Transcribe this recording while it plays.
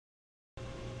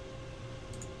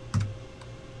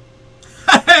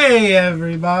Hey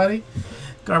everybody,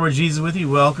 Garbage Jesus with you.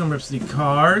 Welcome, Ripsody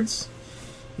Cards.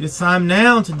 It's time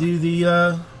now to do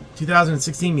the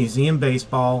 2016 Museum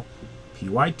Baseball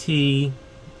PYT.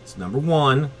 It's number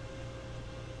 1.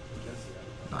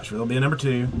 Not sure there'll be a number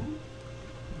 2.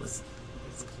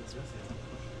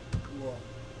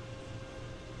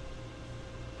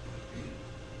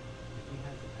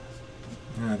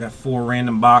 I got 4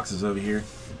 random boxes over here.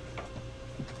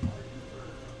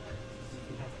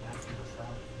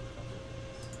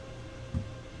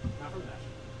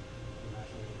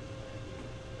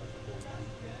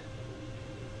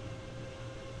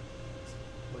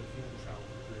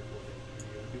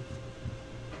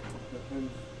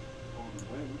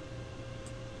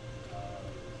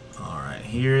 Alright,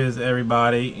 here is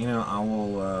everybody. You know, I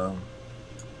will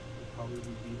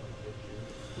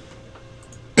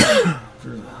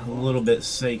for a little bit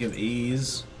sake of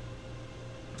ease,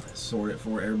 sort it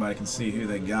for everybody can see who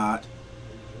they got.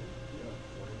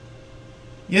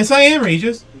 Yes, I am,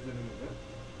 Regis.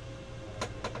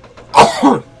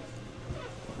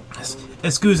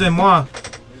 Excusez-moi,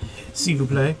 s'il vous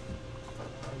plaît.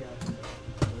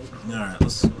 Alright,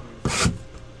 let's...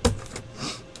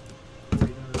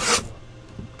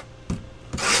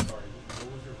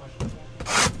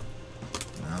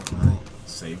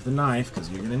 Save the knife, because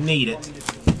you're going to need it.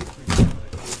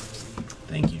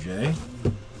 Thank you, Jay.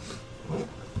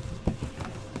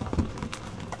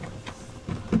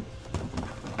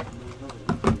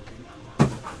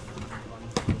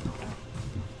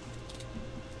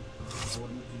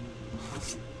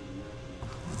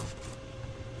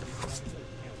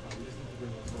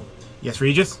 Yes,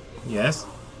 Regis? Yes.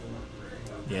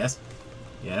 Yes.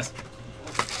 Yes.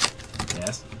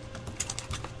 Yes.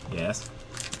 Yes.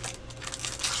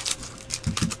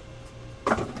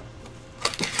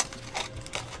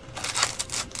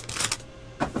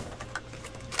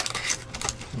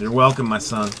 You're welcome, my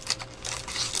son.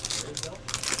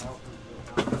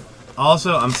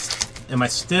 Also, am I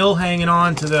still hanging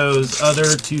on to those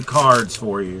other 2 cards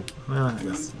for you? Well, I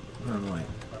guess I don't know. I'll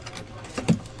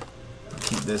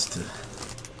keep this to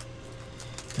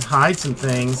hide some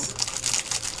things.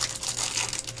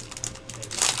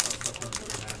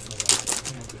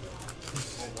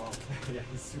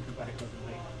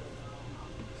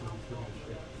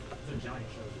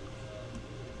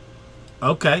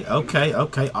 Okay.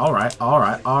 All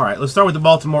right. Let's start with the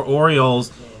Baltimore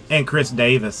Orioles and Chris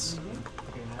Davis.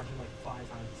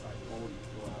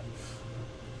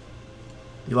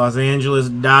 The Los Angeles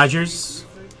Dodgers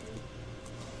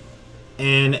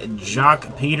and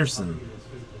Jock Peterson.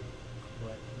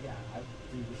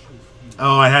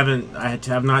 Oh, I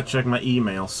have not checked my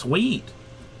email. Sweet.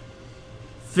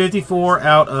 54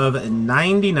 out of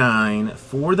 99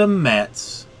 for the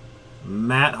Mets.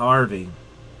 Matt Harvey.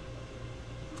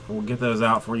 We'll get those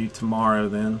out for you tomorrow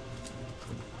then.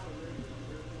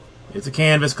 It's a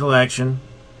canvas collection.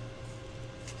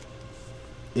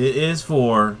 It is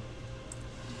for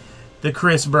the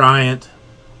Chris Bryant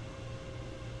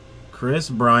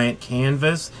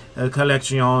canvas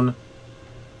collection.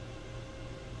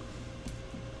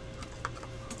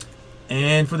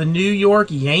 And for the New York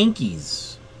Yankees,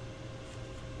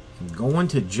 going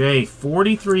to Jay,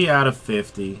 43 out of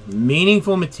 50.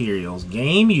 Meaningful materials.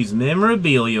 Game used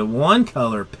memorabilia. 1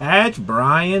 color patch.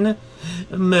 Brian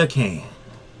McCann.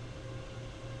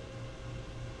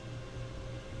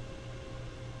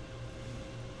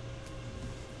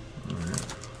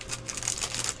 Alright.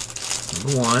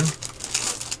 Number 1.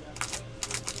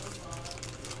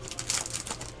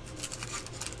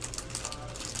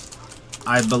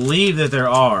 I believe that there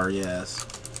are, yes.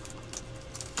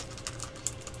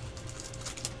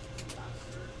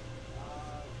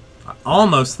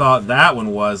 Almost thought that one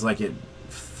was like it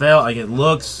felt like it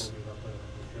looks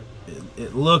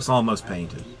almost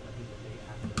painted.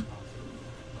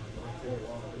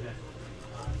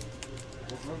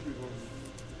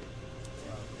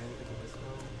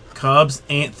 Cubs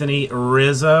Anthony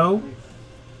Rizzo.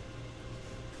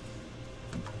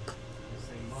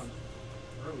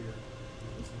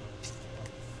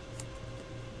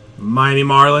 Miami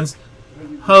Marlins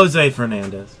Jose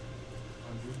Fernandez.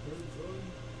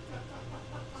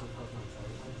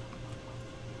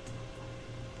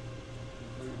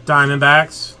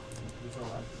 Diamondbacks,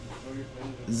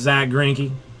 Zach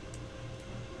Greinke.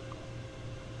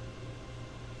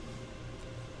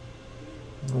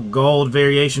 Gold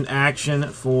variation action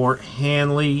for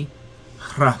Hanley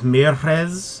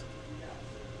Ramirez.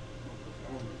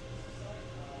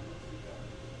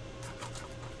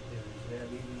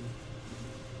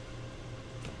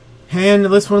 And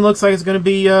this one looks like it's going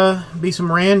to be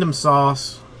some random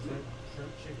sauce.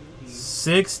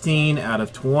 16 out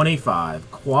of 25.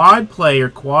 Quad player,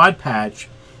 quad patch,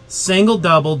 single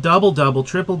double, double double,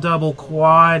 triple double,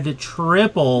 quad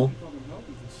triple.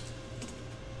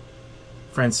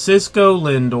 Francisco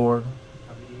Lindor,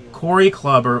 Corey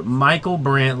Kluber, Michael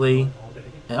Brantley.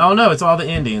 Oh no, it's all the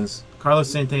Indians. Carlos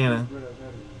Santana.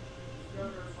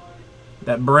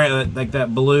 That brand, like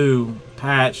that blue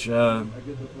patch,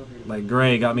 like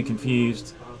gray, got me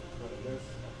confused.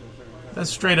 That's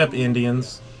straight up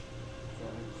Indians.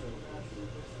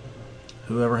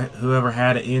 Whoever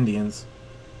had it, Indians.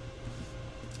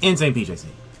 Insane PJC.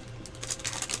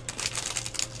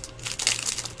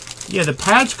 Yeah, the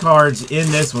patch cards in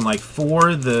this one, like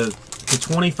for the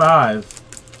 25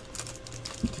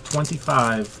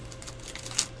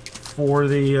 for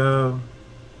the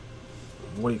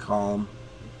what do you call them?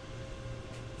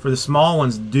 For the small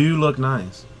ones, do look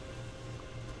nice.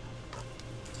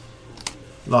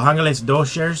 Los Angeles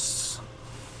Dodgers.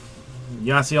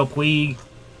 Yasiel Puig.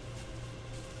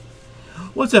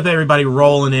 What's up, everybody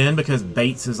rolling in because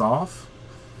Bates is off?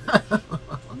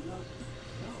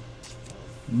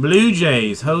 Blue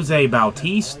Jays, Jose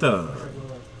Bautista.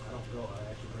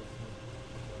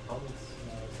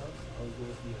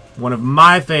 One of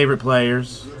my favorite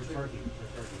players.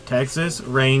 Texas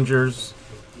Rangers.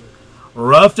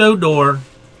 Ruffed Odor.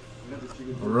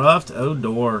 Ruffed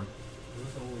Odor.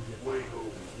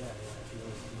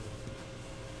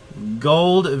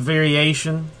 Gold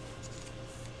variation.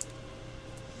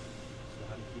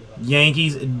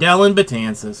 Yankees, Dellin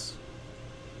Betances.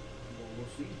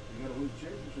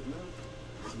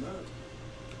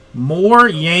 More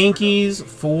Yankees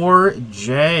for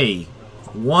Jay.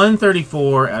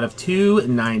 134 out of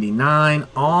 299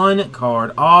 on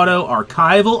card auto,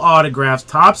 archival autographs,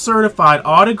 top certified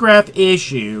autograph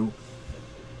issue.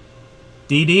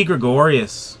 Didi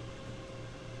Gregorius.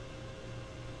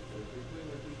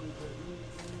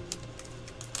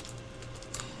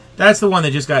 That's the one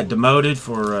that just got demoted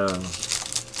for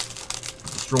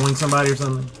destroying somebody or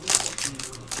something.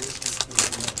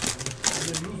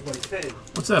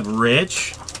 What's up,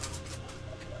 Rich?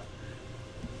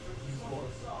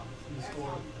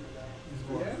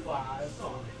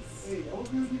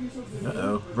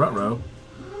 Uh-oh. Ruh-roh.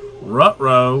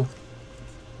 Ruh-roh.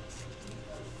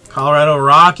 Colorado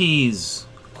Rockies.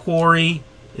 Corey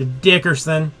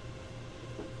Dickerson.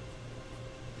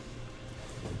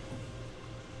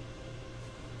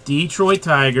 Detroit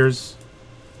Tigers.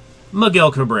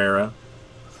 Miguel Cabrera.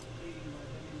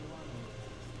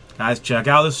 Guys, check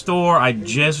out the store. I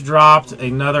just dropped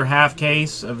another half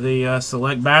case of the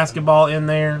Select Basketball in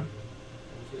there.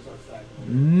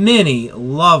 Many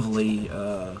lovely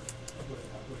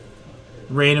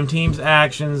random teams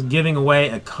actions, giving away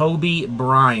a Kobe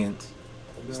Bryant.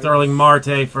 Sterling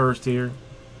Marte first here.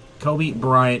 Kobe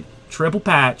Bryant, triple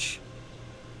patch.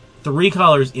 3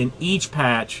 colors in each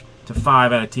patch to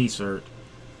 5 out of T-Cert.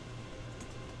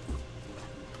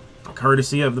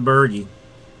 Courtesy of the Bergie.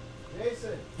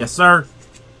 Jason. Yes, sir.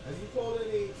 Have you pulled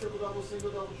any triple double,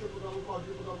 single double, triple double,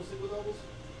 quadruple double, single doubles?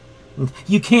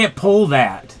 You can't pull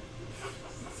that.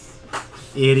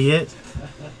 Idiot.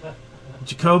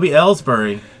 Jacoby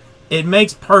Ellsbury. It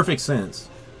makes perfect sense.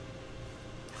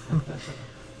 All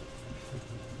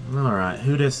right,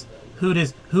 who this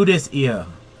here?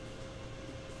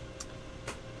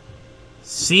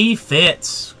 C.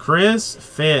 Fitz, Chris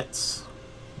Fitz.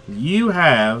 You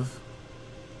have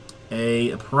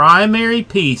a primary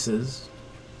pieces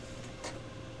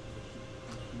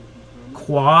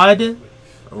quad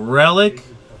relic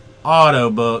auto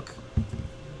book.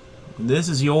 This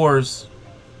is yours.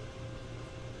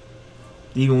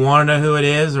 Do you even want to know who it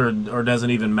is, or does it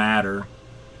even matter?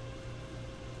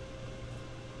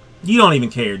 You don't even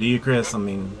care, do you, Chris? I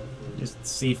mean, just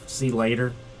see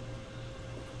later.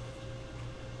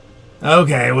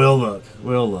 Okay, we'll look.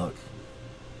 We'll look.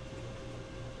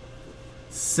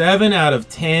 7 out of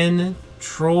 10.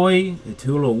 Troy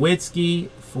Tulowitzki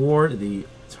for the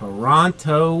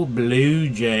Toronto Blue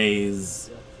Jays.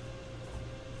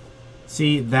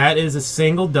 See, that is a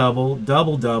single double,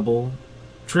 double double,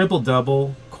 triple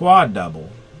double, quad double.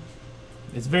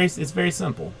 It's very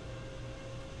simple.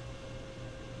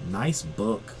 Nice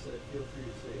book.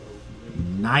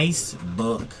 Nice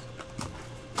book.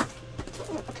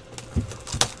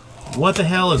 What the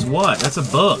hell is what? That's a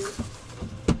book.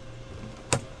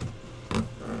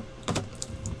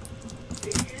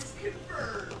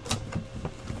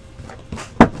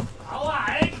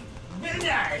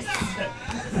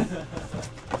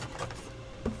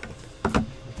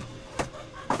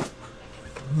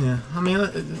 Yeah, I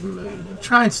mean,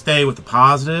 try and stay with the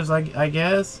positives, I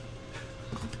guess.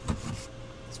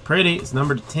 It's pretty. It's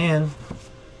numbered to 10.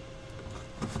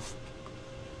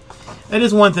 That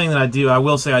is one thing that I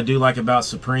will say I do like about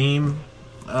Supreme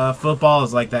football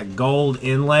is like that gold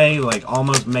inlay, like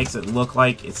almost makes it look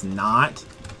like it's not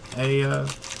a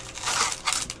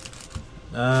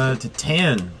to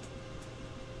 10.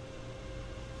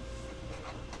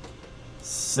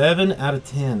 7 out of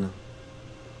 10.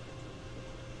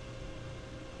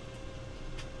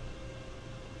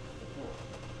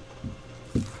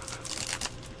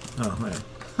 Oh man,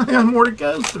 I got more to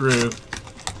go through.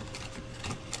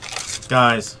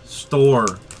 Guys,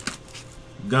 store.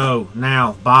 Go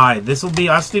now, buy. This will be,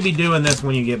 I'll still be doing this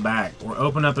when you get back. Or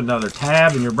open up another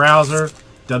tab in your browser,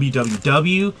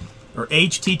 www or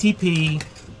http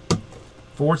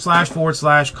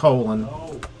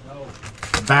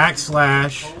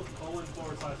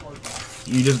 //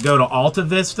 you just go to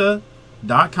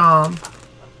altavista.com.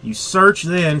 You search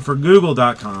then for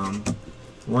google.com.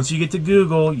 Once you get to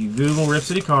Google, you Google Rip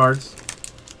City Cards.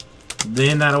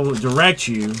 Then that'll direct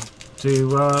you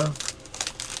to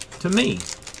me.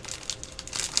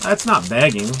 That's not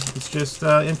begging. It's just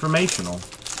informational.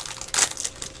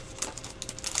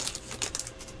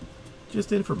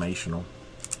 Just informational.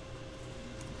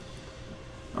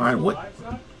 All right, what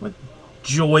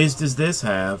joys does this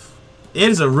have? It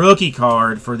is a rookie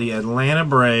card for the Atlanta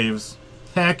Braves,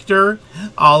 Hector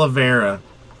Oliveira.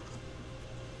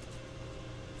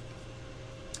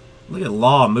 Look at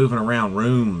Law moving around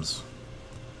rooms.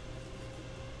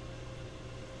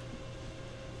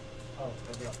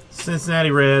 Cincinnati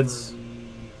Reds.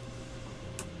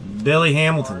 Billy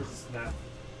Hamilton.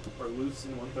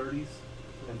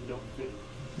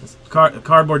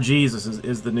 Cardboard Jesus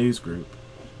is the news group.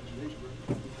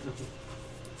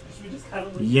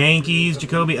 Yankees,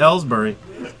 Jacoby Ellsbury.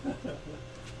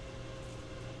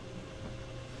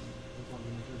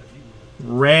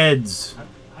 Reds.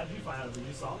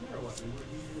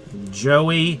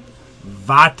 Joey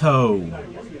Votto.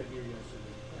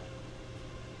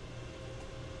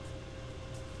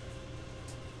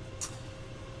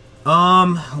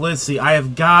 Let's see. I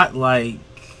have got like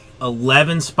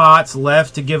 11 spots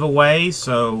left to give away,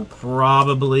 so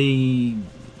probably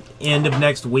end of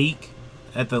next week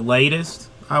at the latest,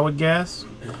 I would guess.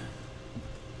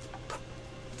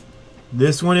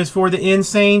 This one is for the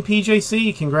Insane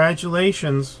PJC.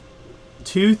 Congratulations.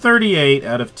 238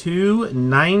 out of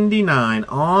 299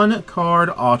 on card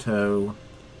auto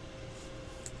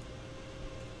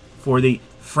for the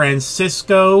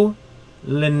Francisco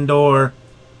Lindor.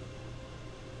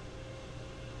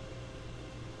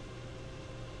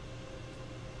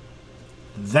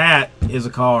 That is a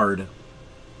card.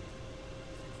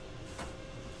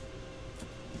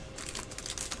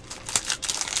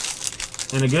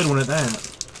 And a good one at that.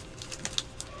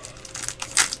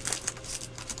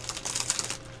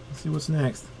 Let's see what's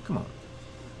next. Come on.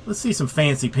 Let's see some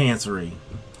fancy pantsery.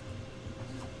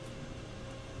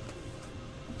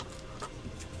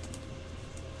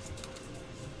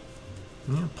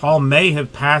 Yeah, Paul may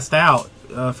have passed out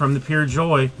from the pure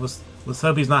joy. Let's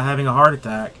hope he's not having a heart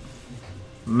attack.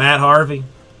 Matt Harvey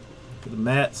for the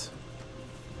Mets.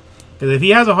 Because if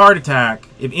he has a heart attack,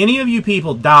 if any of you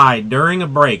people died during a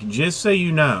break, just so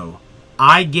you know,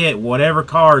 I get whatever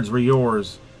cards were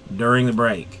yours during the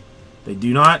break. They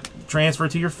do not transfer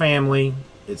to your family.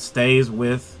 It stays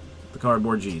with the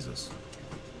Cardboard Jesus.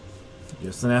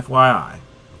 Just an FYI.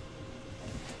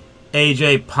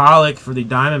 AJ Pollock for the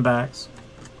Diamondbacks.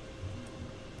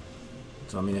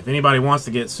 So, I mean, if anybody wants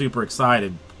to get super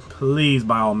excited, please,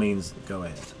 by all means, go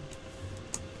ahead.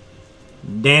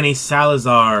 Danny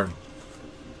Salazar.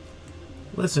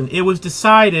 Listen, it was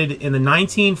decided in the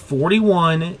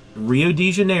 1941 Rio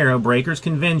de Janeiro Breakers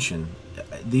Convention.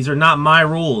 These are not my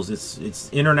rules. It's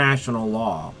international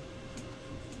law.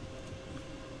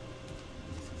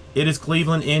 It is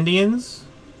Cleveland Indians.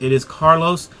 It is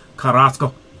Carlos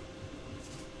Carrasco.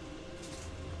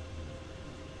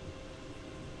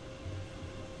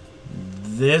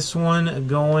 This one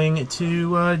going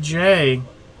to Jay.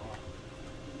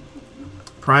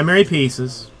 Primary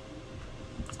pieces.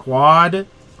 Quad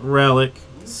relic.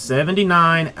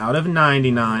 79 out of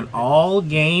 99. All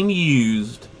game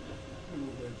used.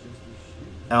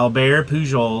 Albert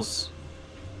Pujols.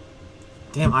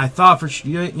 Damn, I thought for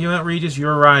sure. You know what, Regis?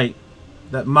 You're right.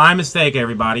 My mistake,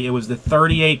 everybody. It was the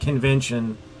 38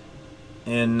 convention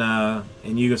in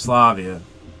Yugoslavia.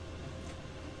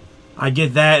 I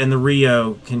get that and the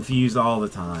Rio confused all the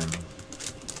time.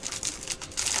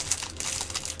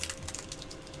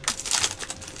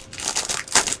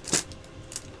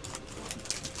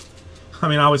 I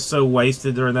mean, I was so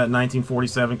wasted during that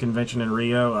 1947 convention in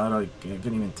Rio, I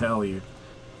couldn't even tell you.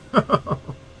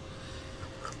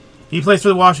 He plays for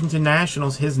the Washington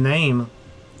Nationals. His name,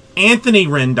 Anthony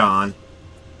Rendon.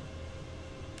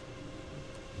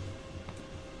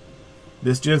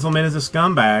 This gentleman is a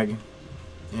scumbag,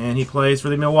 and he plays for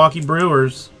the Milwaukee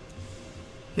Brewers.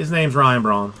 His name's Ryan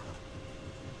Braun.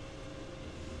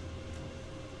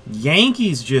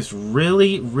 Yankees just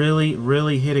really, really,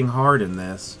 really hitting hard in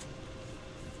this.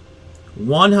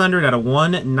 100 out of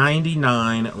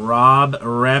 199, Rob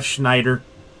Refsnyder.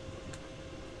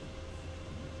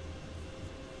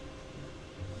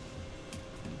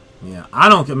 Yeah,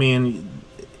 I mean,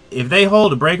 if they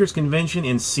hold a Breakers Convention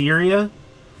in Syria,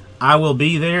 I will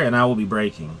be there and I will be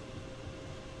breaking.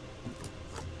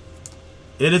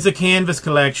 It is a canvas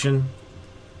collection.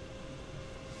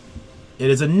 It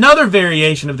is another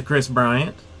variation of the Chris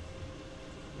Bryant.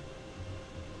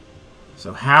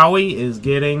 So Howie is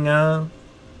getting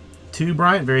 2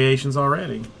 Bryant variations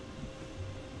already.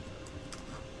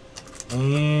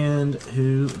 And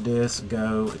who this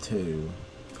go to?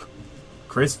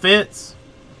 Chris Fitz.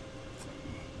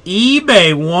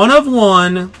 eBay 1 of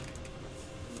 1.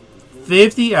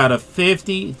 50 out of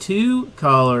 50.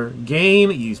 2-color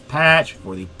game used patch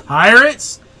for the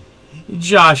Pirates.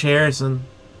 Josh Harrison.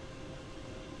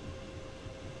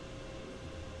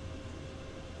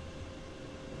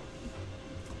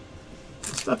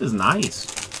 This stuff is nice.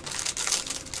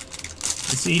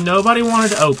 You see, nobody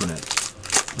wanted to open it.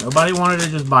 Nobody wanted to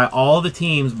just buy all the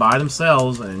teams by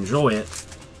themselves and enjoy it.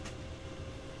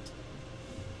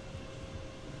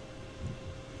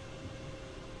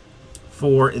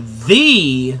 For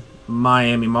the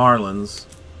Miami Marlins,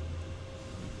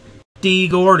 D.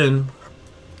 Gordon.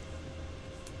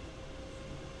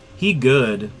 He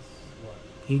good.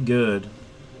 He good.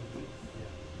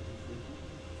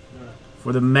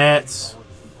 For the Mets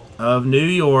of New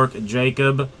York,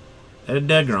 Jacob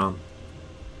DeGrom.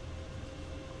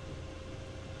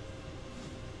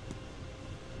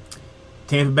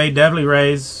 Tampa Bay Devil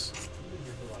Rays,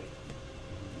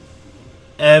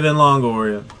 Evan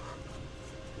Longoria.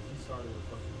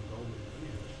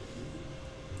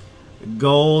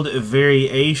 Gold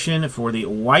variation for the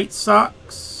White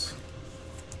Sox,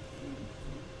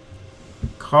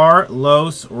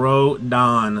 Carlos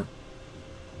Rodon.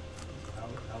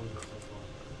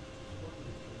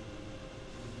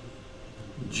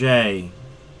 Jay,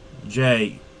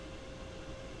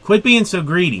 quit being so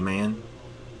greedy, man.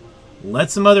 Let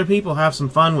some other people have some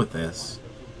fun with this.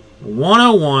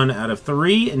 101 out of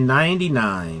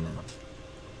 399.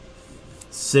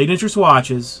 Signature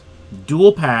swatches,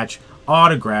 dual patch,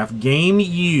 autograph, game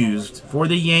used for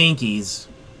the Yankees.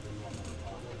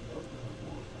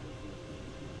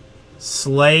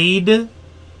 Slade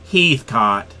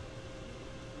Heathcott.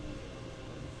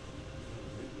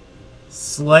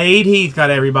 Slade Heathcott,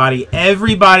 everybody.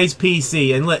 Everybody's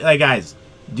PC. And guys,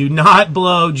 do not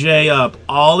blow Jay up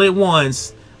all at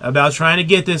once about trying to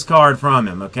get this card from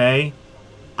him, okay?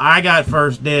 I got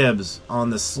first dibs on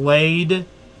the Slade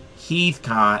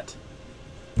Heathcott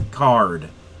card.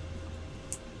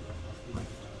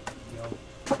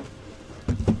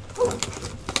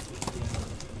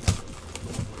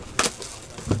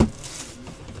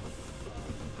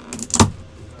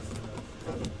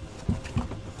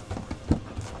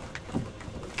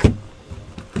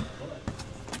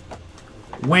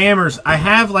 Whammers, I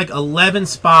have like 11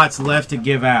 spots left to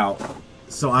give out.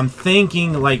 So I'm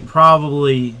thinking like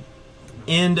probably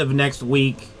end of next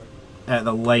week at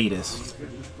the latest.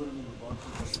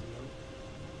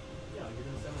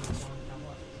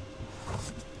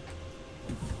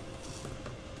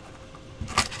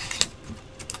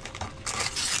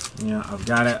 Yeah, I've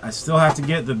got it. I still have to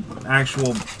get the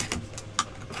actual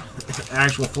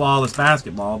flawless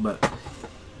basketball, but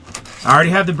I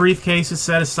already have the briefcases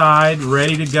set aside,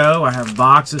 ready to go. I have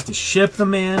boxes to ship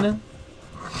them in.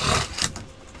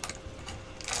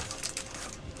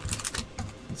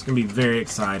 It's going to be very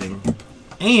exciting.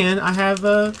 And I have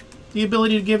the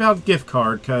ability to give out gift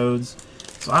card codes,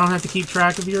 so I don't have to keep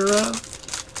track of your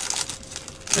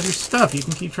stuff. You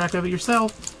can keep track of it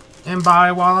yourself and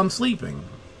buy while I'm sleeping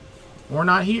or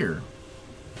not here.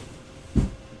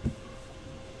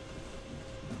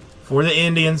 For the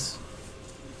Indians,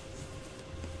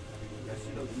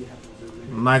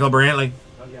 Michael Brantley.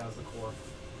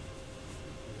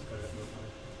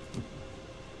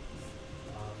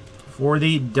 For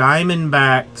the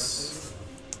Diamondbacks,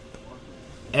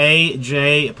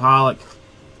 A.J. Pollock.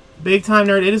 Big time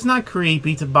nerd. It is not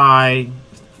creepy to buy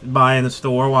in the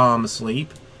store while I'm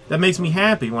asleep. That makes me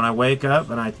happy when I wake up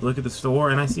and I look at the store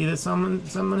and I see that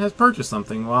someone has purchased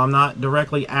something while I'm not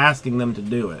directly asking them to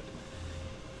do it.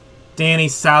 Danny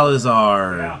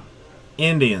Salazar, yeah.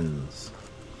 Indians.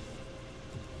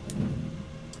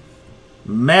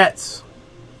 Mets,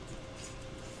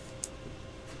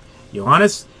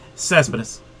 Yoenis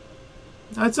Cespedes.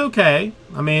 That's okay.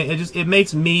 I mean, it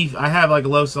makes me, I have like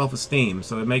low self-esteem,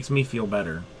 so it makes me feel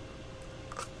better.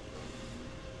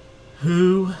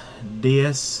 Who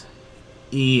this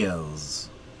is?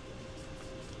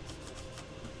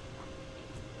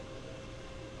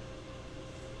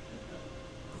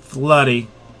 Floody.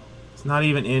 It's not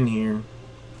even in here.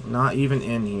 Not even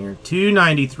in here.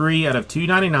 293 out of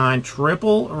 299.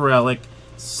 Triple relic.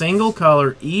 Single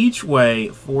color each way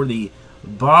for the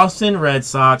Boston Red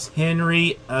Sox.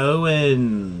 Henry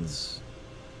Owens.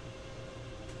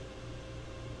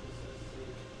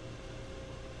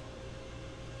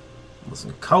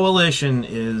 Listen, Coalition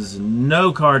is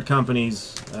no card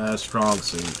company's strong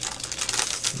suit.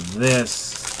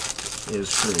 This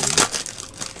is true.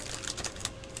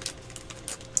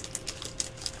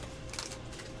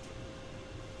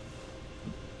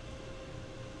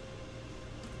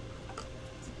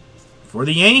 For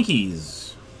the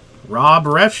Yankees, Rob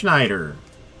Refschneider.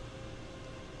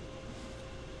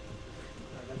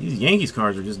 These Yankees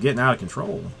cards are just getting out of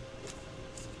control.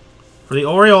 For the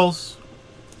Orioles,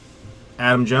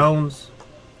 Adam Jones.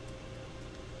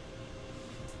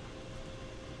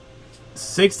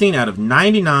 16 out of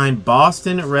 99,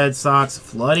 Boston Red Sox.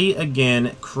 Floody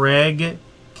again, Craig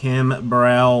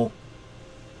Kimbrell.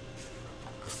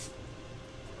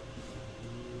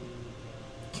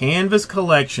 Canvas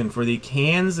collection for the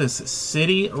Kansas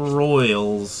City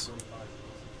Royals.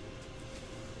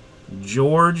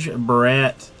 George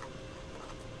Brett. So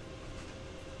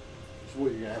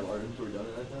what, you're gonna have our inventory done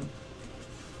at that time?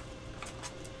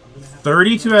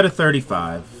 32 out of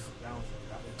 35.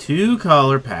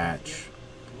 2-color patch.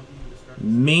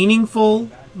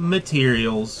 Meaningful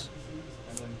materials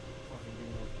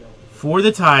for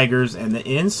the Tigers and the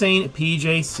Insane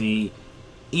PJC.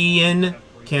 Ian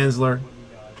Kinsler.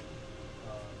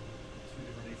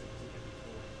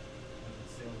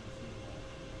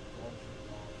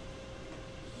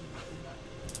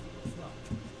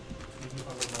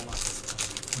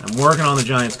 I'm working on the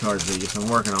Giants cards, Vegas. I'm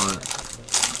working on it.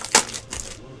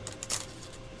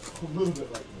 A little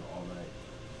bit like all night.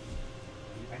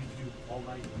 I need to do all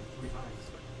night like 3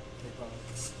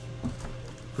 times.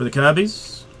 For the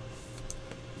Cubbies,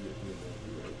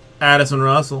 Addison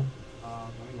Russell. I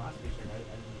mean, last paycheck, I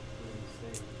didn't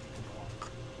really stay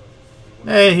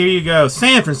long. Hey, here you go.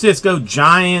 San Francisco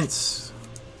Giants.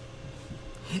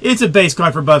 It's a base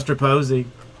card for Buster Posey.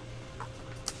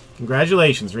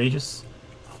 Congratulations, Regis.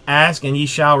 Ask and ye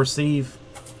shall receive.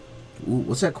 Ooh,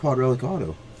 what's that quad relic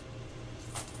auto?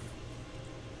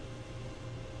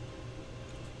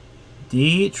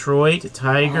 Detroit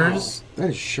Tigers. Wow, that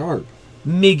is sharp.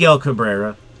 Miguel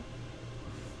Cabrera.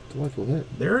 Delightful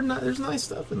hit. There's nice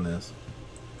stuff in this.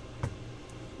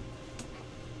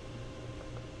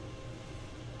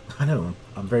 I know.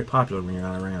 I'm very popular when you're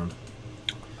not around.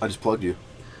 I just plugged you.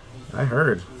 I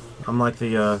heard. I'm like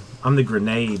the I'm the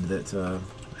grenade that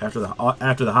after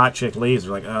the hot chick leaves,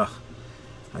 they're like, ugh,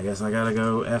 I guess I gotta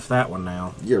go F that one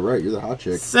now. Yeah, right. You're the hot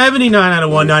chick. 79 out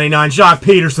of 199. Jock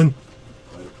Peterson.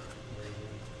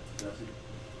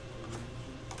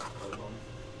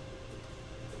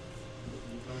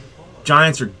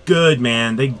 Giants are good,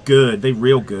 man. They good. They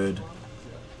real good.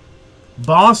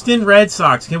 Boston Red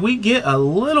Sox. Can we get a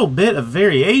little bit of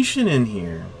variation in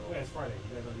here?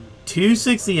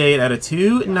 268 out of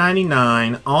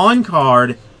 299 on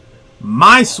card.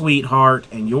 My sweetheart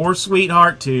and your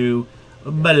sweetheart too,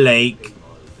 Blake.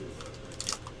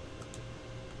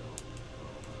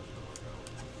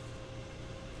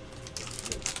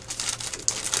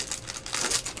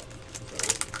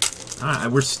 All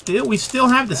right, we still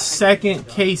have the second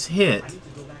case hit.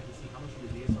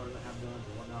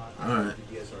 All right.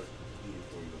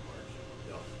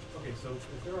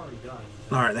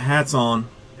 All right, the hat's on.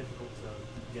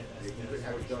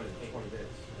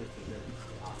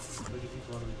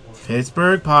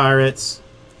 Pittsburgh Pirates.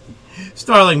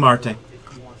 Starling Marte.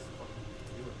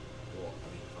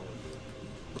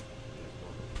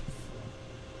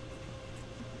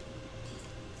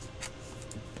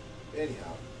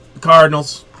 Anyhow.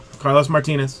 Cardinals. Carlos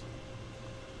Martinez.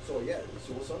 So yeah,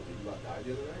 so what's up? Did you about die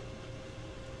the other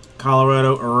night?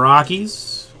 Colorado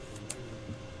Rockies.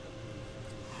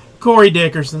 Corey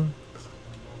Dickerson.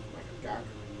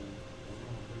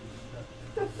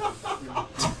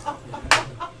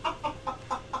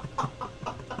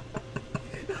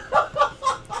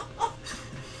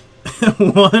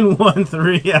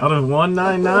 113 out of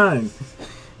 199.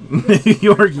 New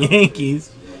York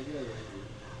Yankees.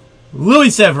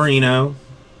 Luis Severino.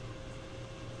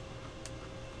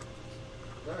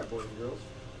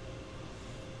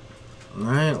 All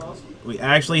right, we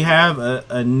actually have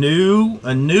a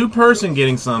new person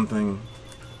getting something.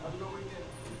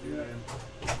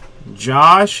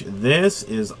 Josh, this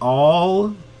is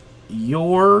all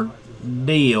your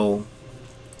deal.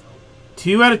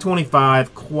 2 out of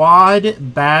 25, quad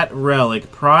bat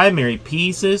relic, primary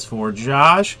pieces for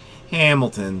Josh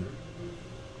Hamilton.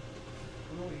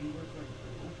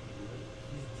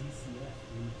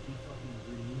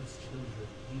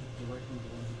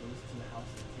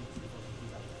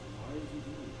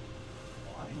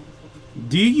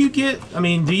 Do you get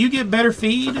better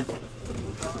feed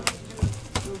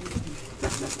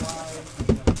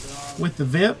with the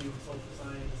VIP?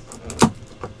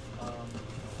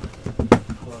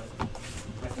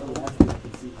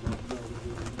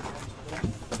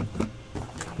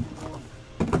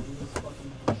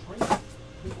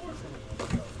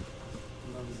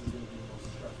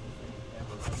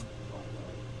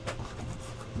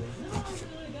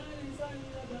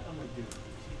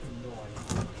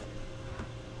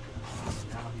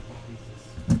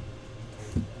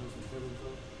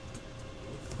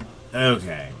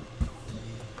 Okay,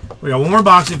 we got one more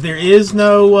box. If there is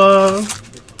no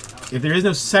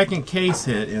second case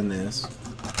hit in this,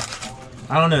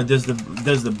 I don't know. Does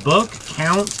the book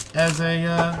count as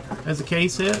a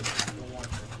case hit,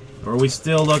 or are we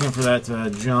still looking for that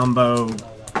jumbo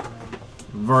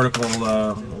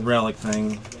vertical relic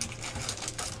thing?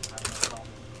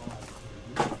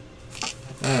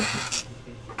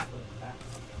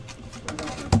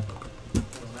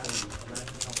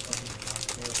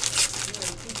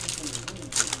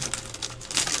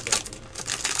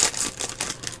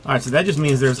 All right, so that just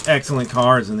means there's excellent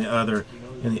cards in the other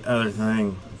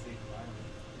thing.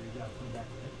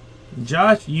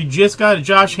 Josh, you just got a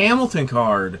Josh Hamilton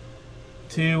card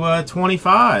to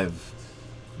 25.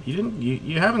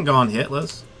 You haven't gone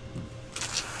hitless.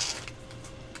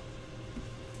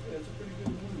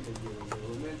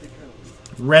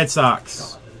 Red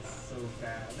Sox.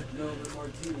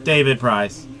 David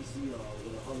Price.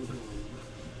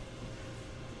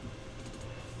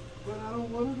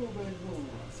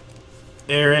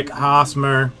 Eric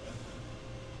Hosmer.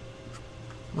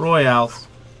 Royals.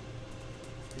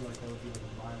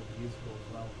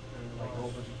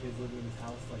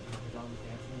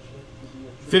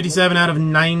 57 out of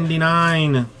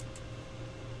 99.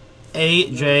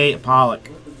 A.J. Pollock.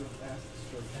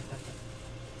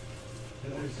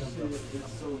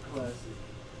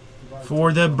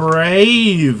 For the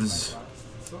Braves.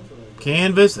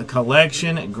 Canvas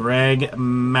collection, Greg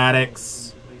Maddux.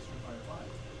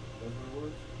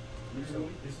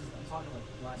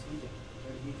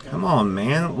 Come on,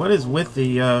 man. What is with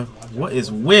the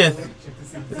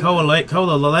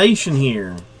correlation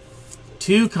here?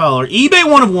 2-color.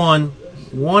 eBay 1 of 1.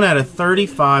 1 out of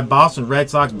 35. Boston Red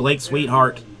Sox, Blake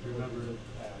Sweetheart.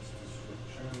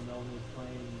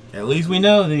 At least we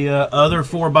know the other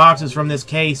 4 boxes from this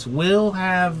case will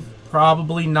have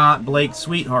probably not Blake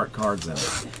Sweetheart cards in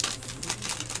it.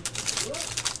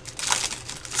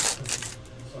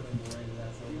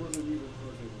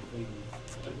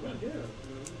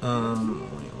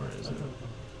 Where is it?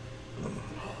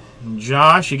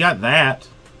 Josh, you got that.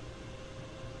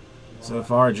 So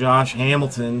far, Josh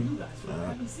Hamilton,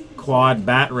 quad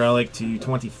bat relic to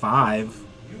 25.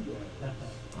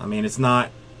 I mean, it's not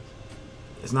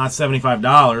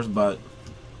 $75, but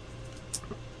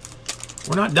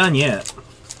we're not done yet.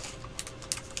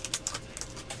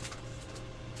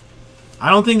 I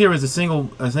don't think there was a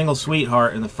single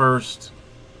Sweetheart in the first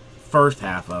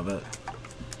half of it.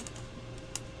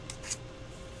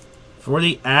 For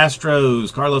the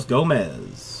Astros, Carlos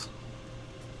Gomez.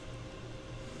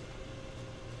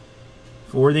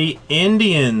 For the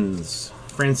Indians,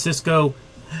 Francisco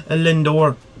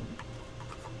Lindor.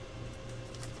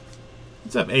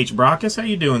 What's up, H. Brockus? How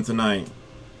you doing tonight?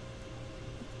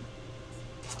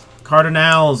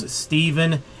 Cardinals,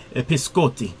 Steven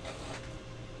Piscotti.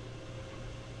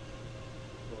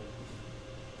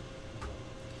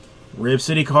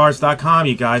 RibCityCards.com.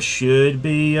 You guys should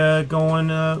be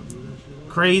going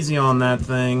crazy on that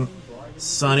thing.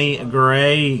 Sonny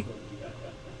Gray.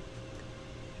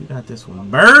 Who got this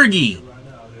one? Bergie.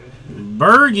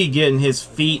 Bergie getting his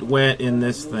feet wet in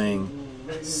this thing.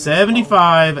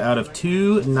 75 out of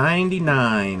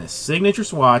 299. Signature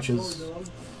swatches.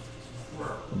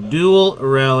 Dual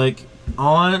relic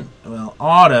on, well,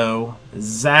 auto.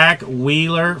 Zach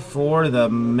Wheeler for the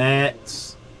Mets.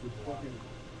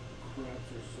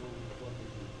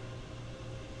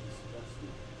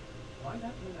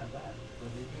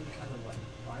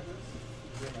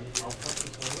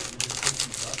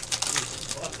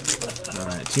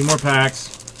 Alright, 2 more packs.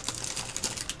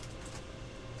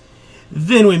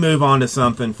 Then we move on to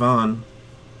something fun.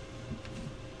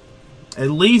 At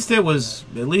least it was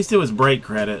break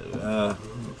credit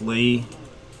Lee.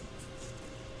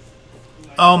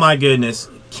 Oh my goodness.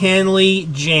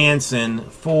 Kenley Jansen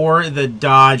for the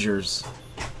Dodgers.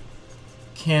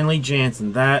 Kenley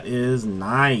Jansen. That is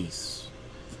nice.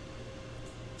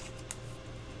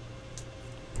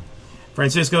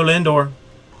 Francisco Lindor.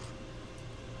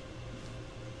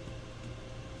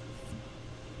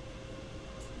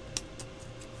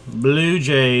 Blue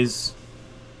Jays.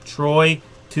 Troy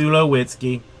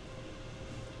Tulowitzki.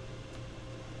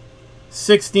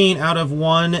 16 out of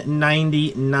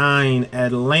 199.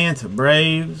 Atlanta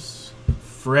Braves.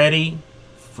 Freddie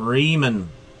Freeman.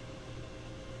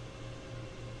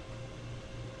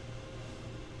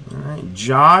 All right,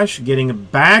 Josh getting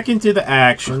back into the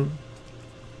action.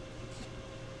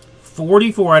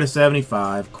 44 out of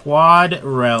 75. Quad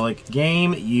relic.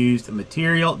 Game used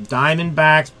material.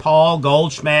 Diamondbacks. Paul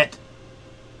Goldschmidt.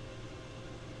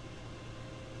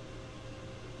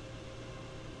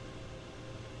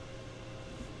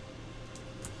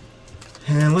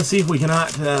 And let's see if we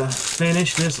cannot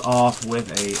finish this off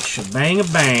with a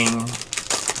shebang-a-bang.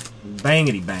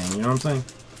 Bangity-bang, you know what I'm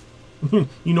saying?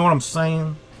 You know what I'm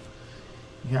saying?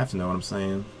 You have to know what I'm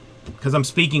saying. Because I'm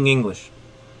speaking English.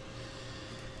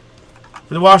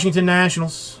 For the Washington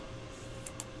Nationals,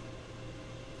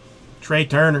 Trey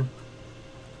Turner.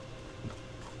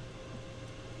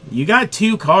 You got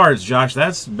 2 cards, Josh.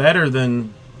 That's better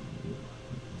than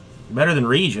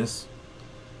Regis.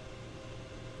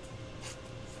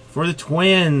 For the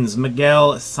Twins,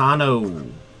 Miguel Sano.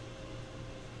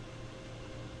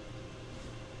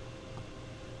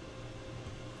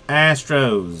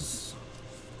 Astros,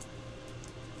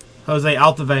 Jose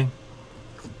Altuve.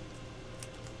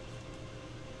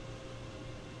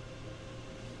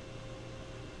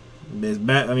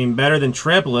 Better than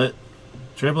Triplet.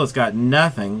 Triplet's got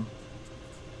nothing.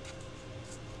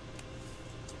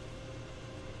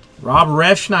 Rob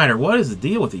Refschneider. What is the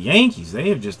deal with the Yankees? They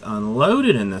have just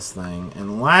unloaded in this thing.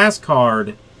 And last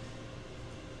card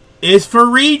is for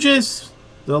Regis.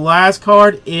 The last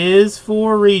card is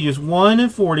for Regis.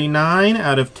 149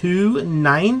 out of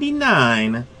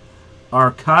 299.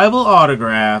 Archival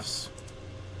autographs.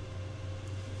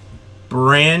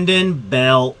 Brandon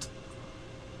Belt.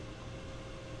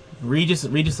 Regis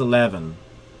 11.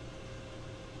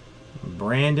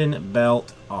 Brandon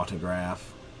Belt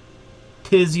autograph.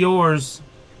 'Tis yours.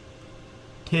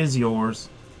 'Tis yours.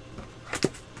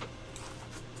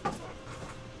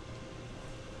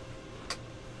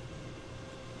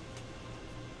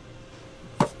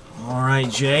 All right,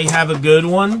 Jay, have a good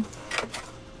one.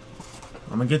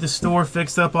 I'm gonna get the store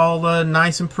fixed up all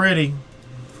nice and pretty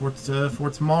for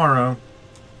tomorrow.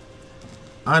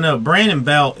 I know Brandon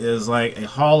Belt is like a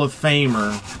Hall of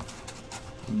Famer,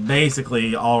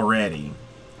 basically already.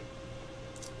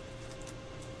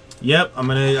 Yep,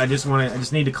 I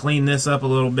just need to clean this up a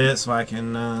little bit so I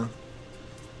can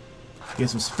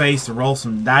get some space to roll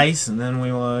some dice, and then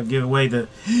we will give away the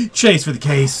chase for the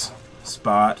case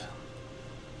spot.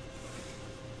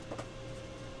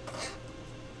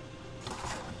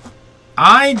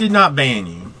 I did not ban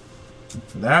you.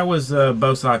 That was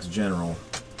Bo Sox General.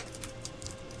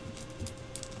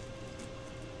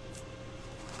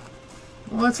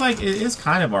 Well, it's like, it is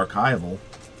kind of archival.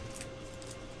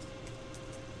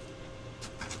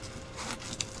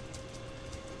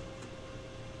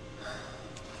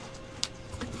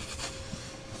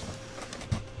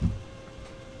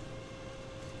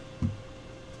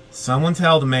 Someone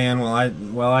tell the man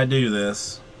while I do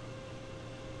this.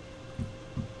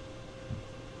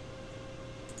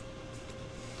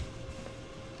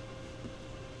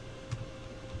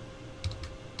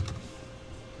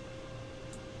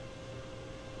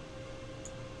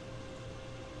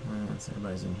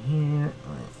 Everybody's in here.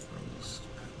 All right, let me just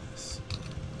put this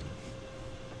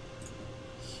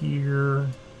in here.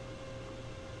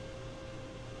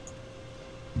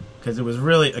 Because it was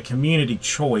really a community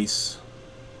choice.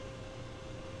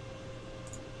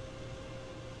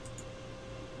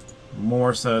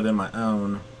 More so than my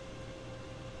own.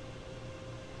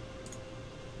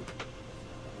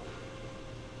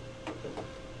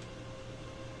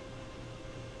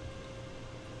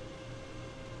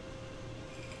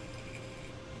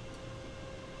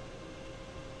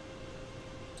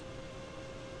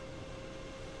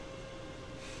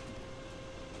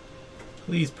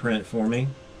 Please print for me.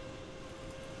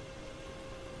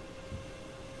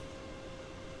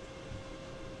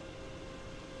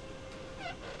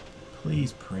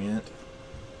 Please print.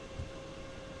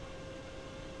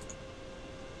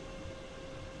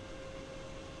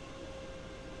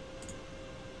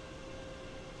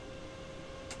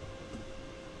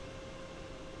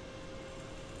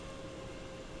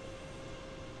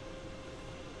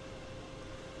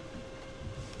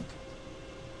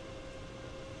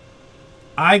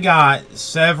 I got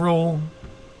several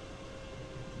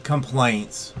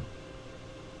complaints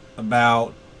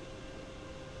about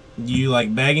you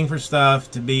like begging for stuff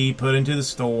to be put into the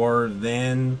store,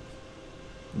 then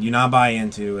you not buy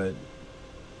into it.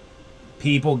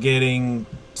 People getting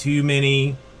too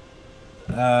many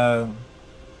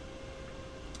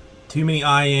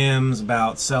IMs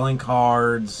about selling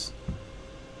cards.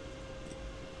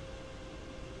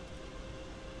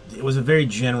 It was a very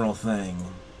general thing.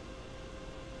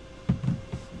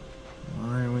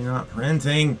 Why are we not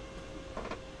printing?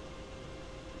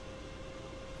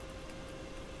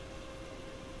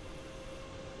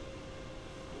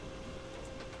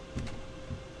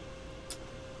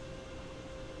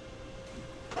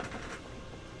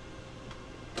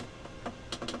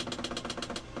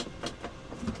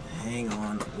 Hang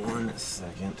on 1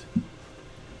 second.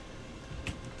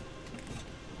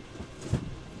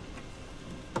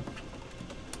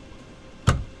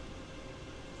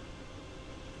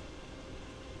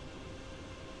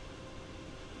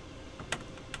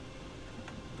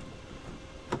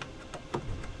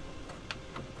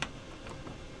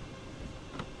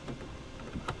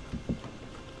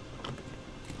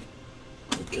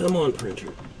 Come on,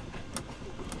 printer.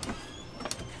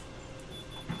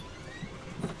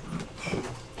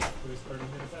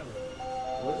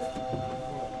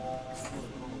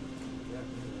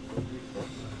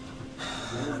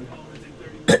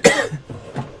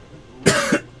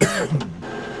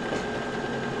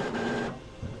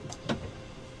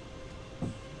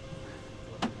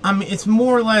 I mean, it's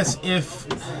more or less if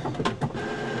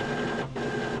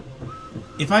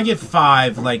I get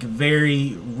 5 like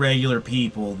very regular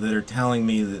people that are telling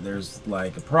me that there's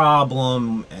like a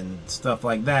problem and stuff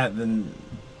like that, then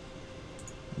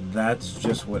that's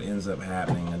just what ends up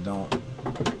happening. I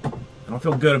don't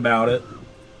feel good about it.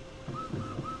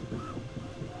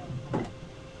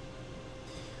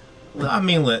 I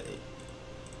mean, look,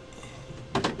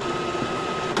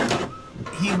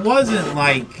 he wasn't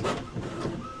like,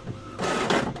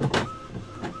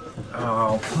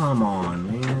 oh, come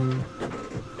on, man.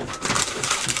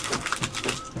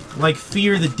 Like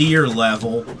Fear the Deer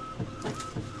level.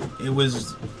 It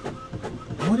was,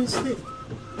 what is it?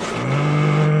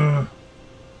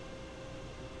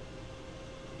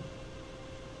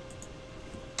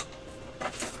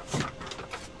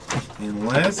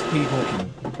 Unless people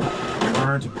can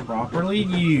learn to properly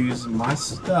use my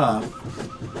stuff,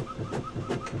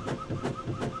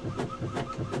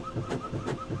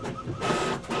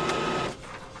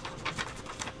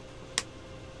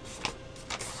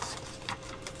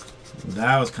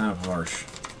 that was kind of harsh.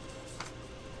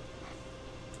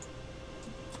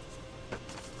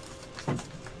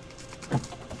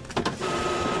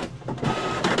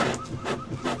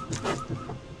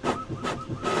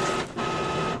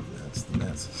 That's the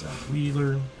Mets of South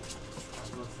Wheeler.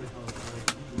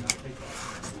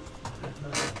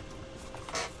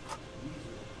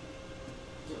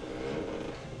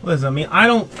 Listen, I mean, I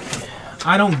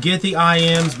don't get the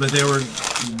IMs, but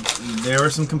there were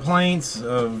some complaints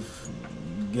of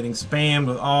getting spammed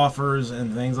with offers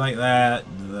and things like that.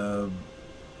 The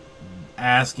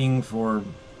asking for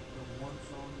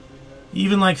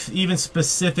even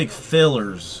specific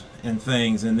fillers and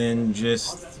things, and then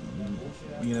just,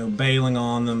 you know, bailing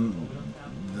on them.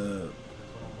 The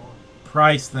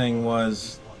price thing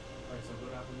was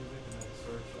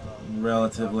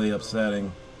relatively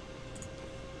upsetting.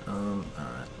 All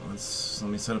right, let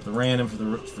me set up the random for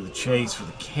the chase for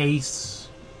the case.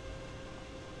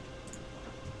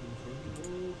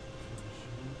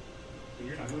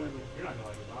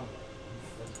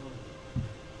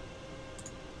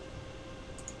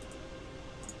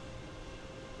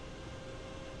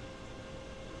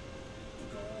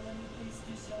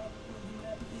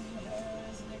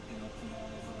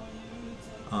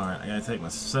 Alright, I gotta take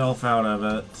myself out of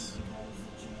it.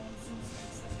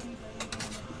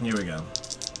 Here we go.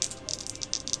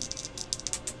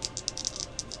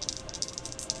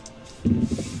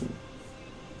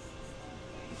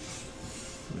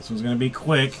 This one's gonna be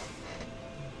quick.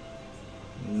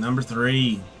 Number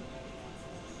 3.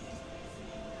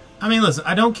 I mean, listen,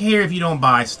 I don't care if you don't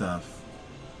buy stuff.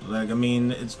 Like, I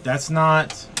mean, that's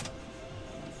not.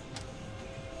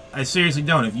 I seriously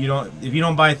don't. If you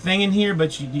don't buy a thing in here,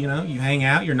 but you know, you hang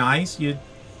out, you're nice, you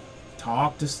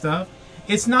talk to stuff.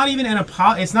 It's not even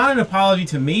it's not an apology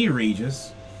to me,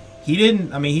 Regis. He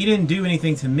didn't do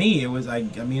anything to me. It was I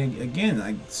mean, again,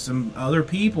 like some other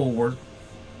people were,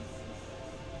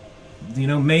 you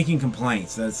know, making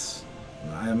complaints. That's,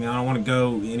 I mean, I don't want to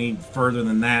go any further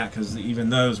than that, because even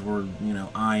those were, you know,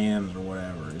 IMs or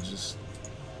whatever. It's just.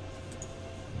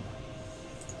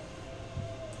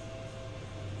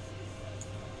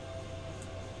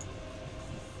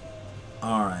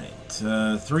 All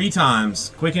right. 3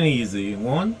 times. Quick and easy.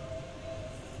 1.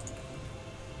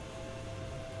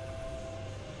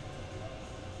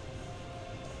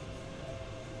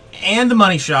 And the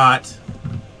money shot.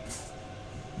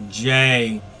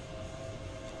 Jay.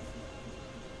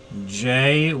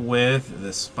 Jay with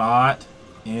the spot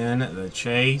in the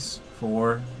chase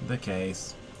for the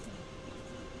case.